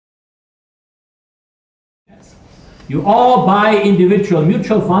has. You all buy individual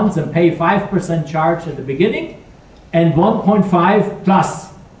mutual funds and pay 5% charge at the beginning and 1.5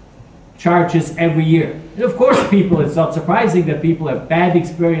 plus charges every year. And of course people, it's not surprising that people have bad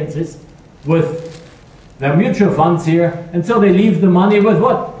experiences with their mutual funds here, and so they leave the money with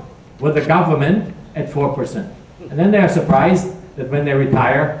what? With the government at 4%. And then they're surprised that when they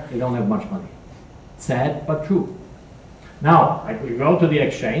retire, they don't have much money. Sad, but true. Now, I could go to the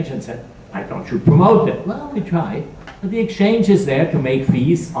exchange and say, why don't you promote it? Well, we try. But the exchange is there to make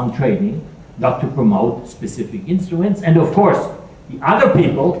fees on trading, not to promote specific instruments. And of course, the other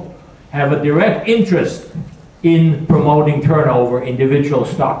people have a direct interest in promoting turnover, individual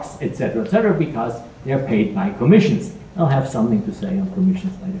stocks, etc., because they're paid by commissions. I'll have something to say on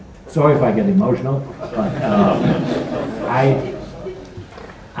commissions later. Sorry if I get emotional, but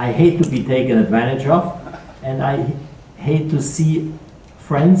I hate to be taken advantage of, and I hate to see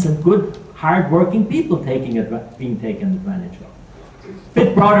friends and good, hard-working people being taken advantage of.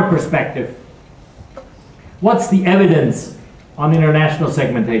 Bit broader perspective. What's the evidence on international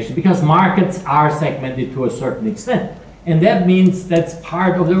segmentation? Because markets are segmented to a certain extent, and that means that's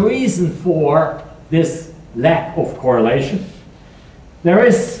part of the reason for this lack of correlation. There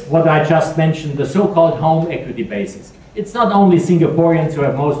is what I just mentioned, the so-called home equity basis. It's not only Singaporeans who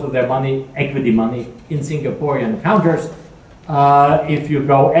have most of their money, equity money, in Singaporean counters. If you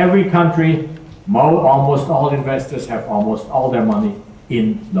go every country, almost all investors have almost all their money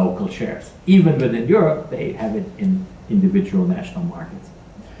in local shares. Even within Europe, they have it in individual national markets.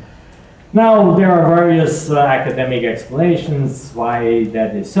 Now, there are various academic explanations why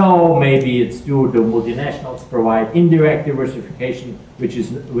that is so. Maybe it's due to multinationals provide indirect diversification, which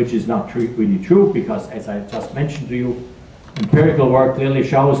is not really true, because as I just mentioned to you, empirical work clearly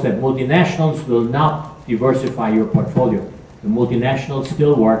shows that multinationals will not diversify your portfolio. The multinationals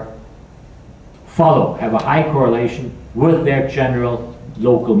still have a high correlation with their general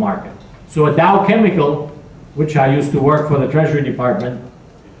local market. So a Dow Chemical, which I used to work for the Treasury Department,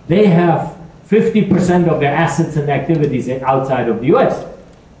 they have 50% of their assets and activities outside of the US.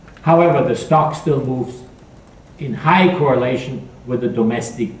 However, the stock still moves in high correlation with the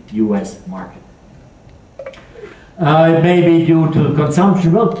domestic US market. It may be due to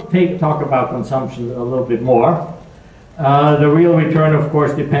consumption. We'll talk about consumption a little bit more. The real return, of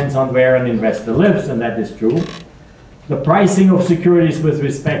course, depends on where an investor lives, and that is true. The pricing of securities with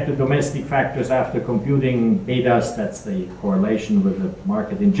respect to domestic factors after computing betas, that's the correlation with the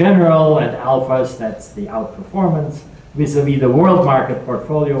market in general, and alphas, that's the outperformance vis-a-vis the world market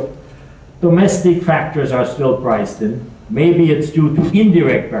portfolio. Domestic factors are still priced in. Maybe it's due to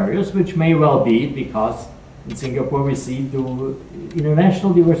indirect barriers, which may well be because in Singapore we see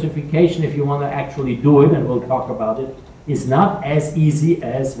international diversification, if you want to actually do it, and we'll talk about it, is not as easy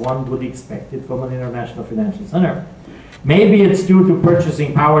as one would expect it from an international financial center. Maybe it's due to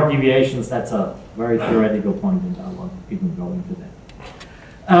purchasing power deviations. That's a very theoretical point, and I won't even go into that.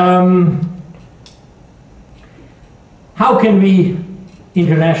 How can we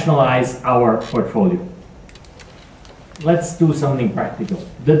internationalize our portfolio? Let's do something practical.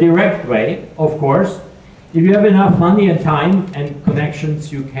 The direct way, of course, if you have enough money and time and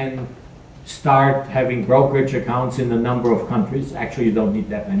connections, you can start having brokerage accounts in a number of countries. Actually, you don't need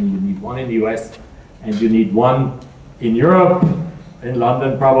that many. You need one in the US, and you need one in Europe, in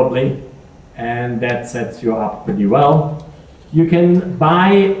London probably, and that sets you up pretty well. You can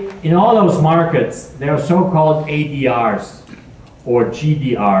buy, in all those markets, there are so-called ADRs or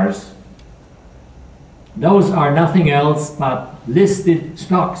GDRs. Those are nothing else but listed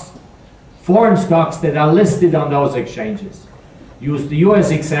stocks, foreign stocks that are listed on those exchanges. Use the US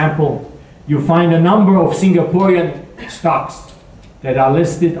example, you find a number of Singaporean stocks that are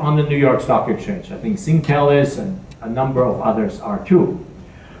listed on the New York Stock Exchange. I think Singtel is, and a number of others are too.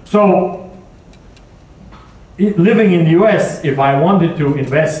 So, living in the US, if I wanted to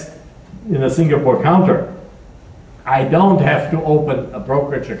invest in a Singapore counter, I don't have to open a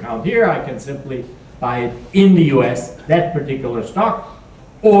brokerage account here. I can simply buy it in the US, that particular stock,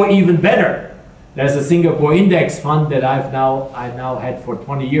 or even better, there's a Singapore index fund that I've now had for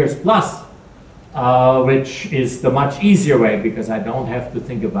 20 years plus, which is the much easier way because I don't have to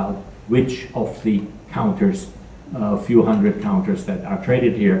think about which of the counters, a few hundred counters that are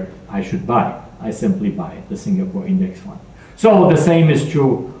traded here, I should buy. I simply buy the Singapore index fund. So the same is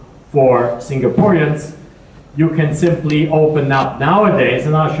true for Singaporeans. You can simply open up nowadays,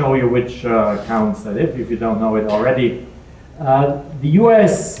 and I'll show you which accounts that if you don't know it already. The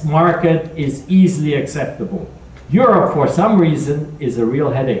US market is easily acceptable. Europe, for some reason, is a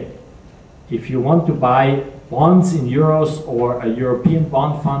real headache. If you want to buy bonds in euros or a European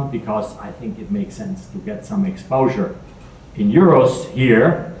bond fund because I think it makes sense to get some exposure. In euros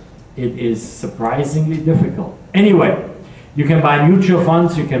here, it is surprisingly difficult. Anyway, you can buy mutual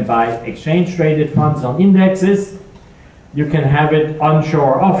funds, you can buy exchange-traded funds on indexes, you can have it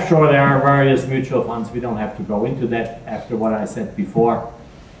onshore or offshore. There are various mutual funds. We don't have to go into that. After what I said before,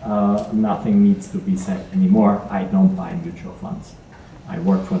 nothing needs to be said anymore. I don't buy mutual funds. I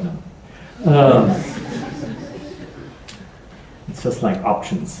work for them. It's just like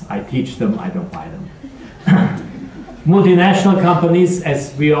options. I teach them, I don't buy them. Multinational companies,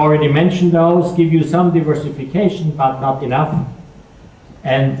 as we already mentioned those, give you some diversification, but not enough.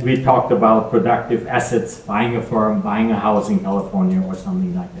 And we talked about productive assets, buying a firm, buying a house in California or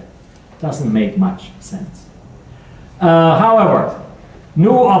something like that. Doesn't make much sense. However,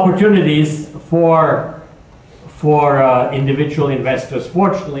 new opportunities for individual investors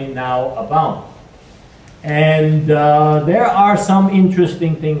fortunately now abound. And there are some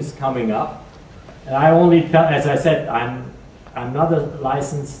interesting things coming up. And I only tell, as I said, I'm not a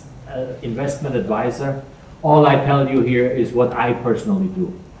licensed investment advisor. All I tell you here is what I personally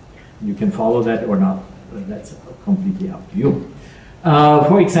do. You can follow that or not. That's completely up to you.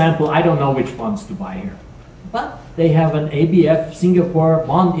 For example, I don't know which bonds to buy here. But they have an ABF Singapore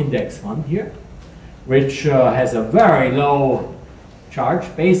bond index fund here, which has a very low charge.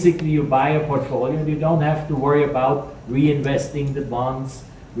 Basically, you buy a portfolio and you don't have to worry about reinvesting the bonds,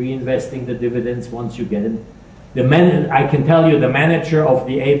 reinvesting the dividends once you get it. I can tell you the manager of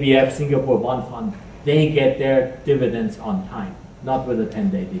the ABF Singapore bond fund, they get their dividends on time, not with a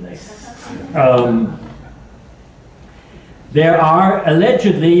 10-day delay. There are,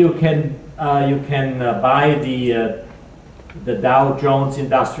 allegedly, you can buy the Dow Jones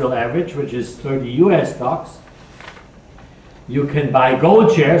Industrial Average, which is 30 US stocks. You can buy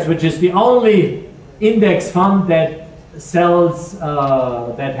gold shares, which is the only index fund that sells,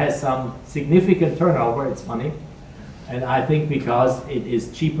 that has some significant turnover. It's funny. And I think because it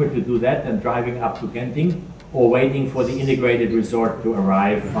is cheaper to do that than driving up to Genting or waiting for the integrated resort to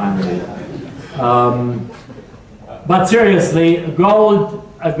arrive finally. But seriously, a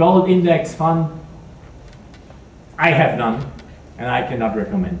gold index fund, I have none, and I cannot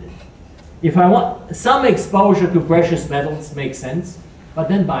recommend it. If I want some exposure to precious metals, makes sense, but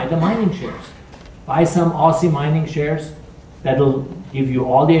then buy the mining shares. Buy some Aussie mining shares. That'll give you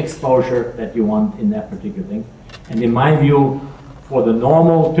all the exposure that you want in that particular thing. And in my view, for the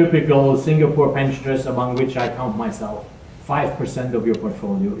normal, typical Singapore pensioners, among which I count myself, 5% of your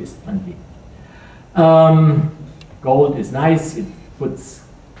portfolio is plenty. Gold is nice. It puts,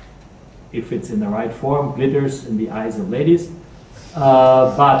 if it's in the right form, glitters in the eyes of ladies.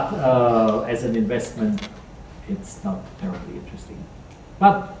 But as an investment, it's not terribly interesting.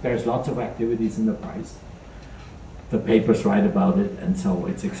 But there's lots of activities in the price. The papers write about it, and so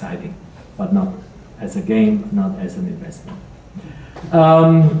it's exciting, but not as a game, not as an investment.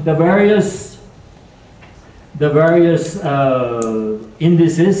 The various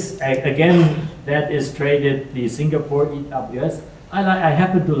indices, again, that is traded, the Singapore EWS. I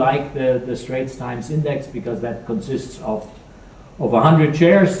happen to like the Straits Times Index because that consists of 100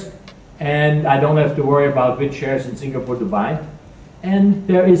 shares, and I don't have to worry about which shares in Singapore to buy. And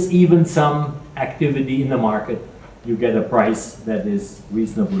there is even some activity in the market. You get a price that is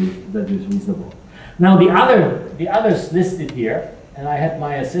reasonable. Now the others listed here, and I had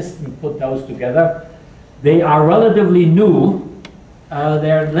my assistant put those together. They are relatively new.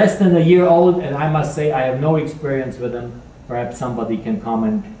 They're less than a year old, and I must say I have no experience with them. Perhaps somebody can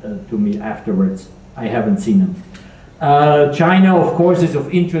comment to me afterwards. I haven't seen them. China, of course, is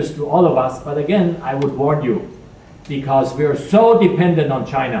of interest to all of us, but again, I would warn you, because we are so dependent on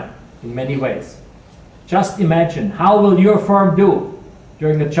China in many ways. Just imagine, how will your firm do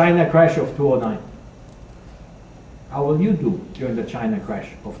during the China crash of 2009? How will you do during the China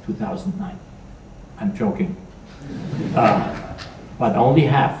crash of 2009? I'm joking. But only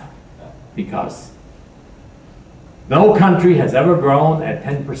half, because no country has ever grown at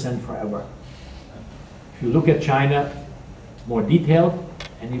 10% forever. If you look at China more detailed,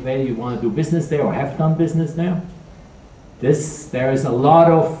 anyway, you want to do business there or have done business there, there is a lot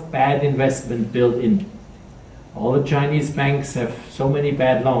of bad investment built in. All the Chinese banks have so many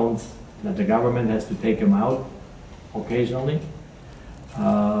bad loans that the government has to take them out occasionally.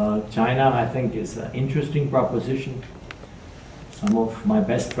 China, I think, is an interesting proposition. Some of my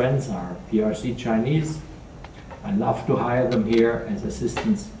best friends are PRC Chinese. I love to hire them here as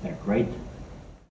assistants. They're great.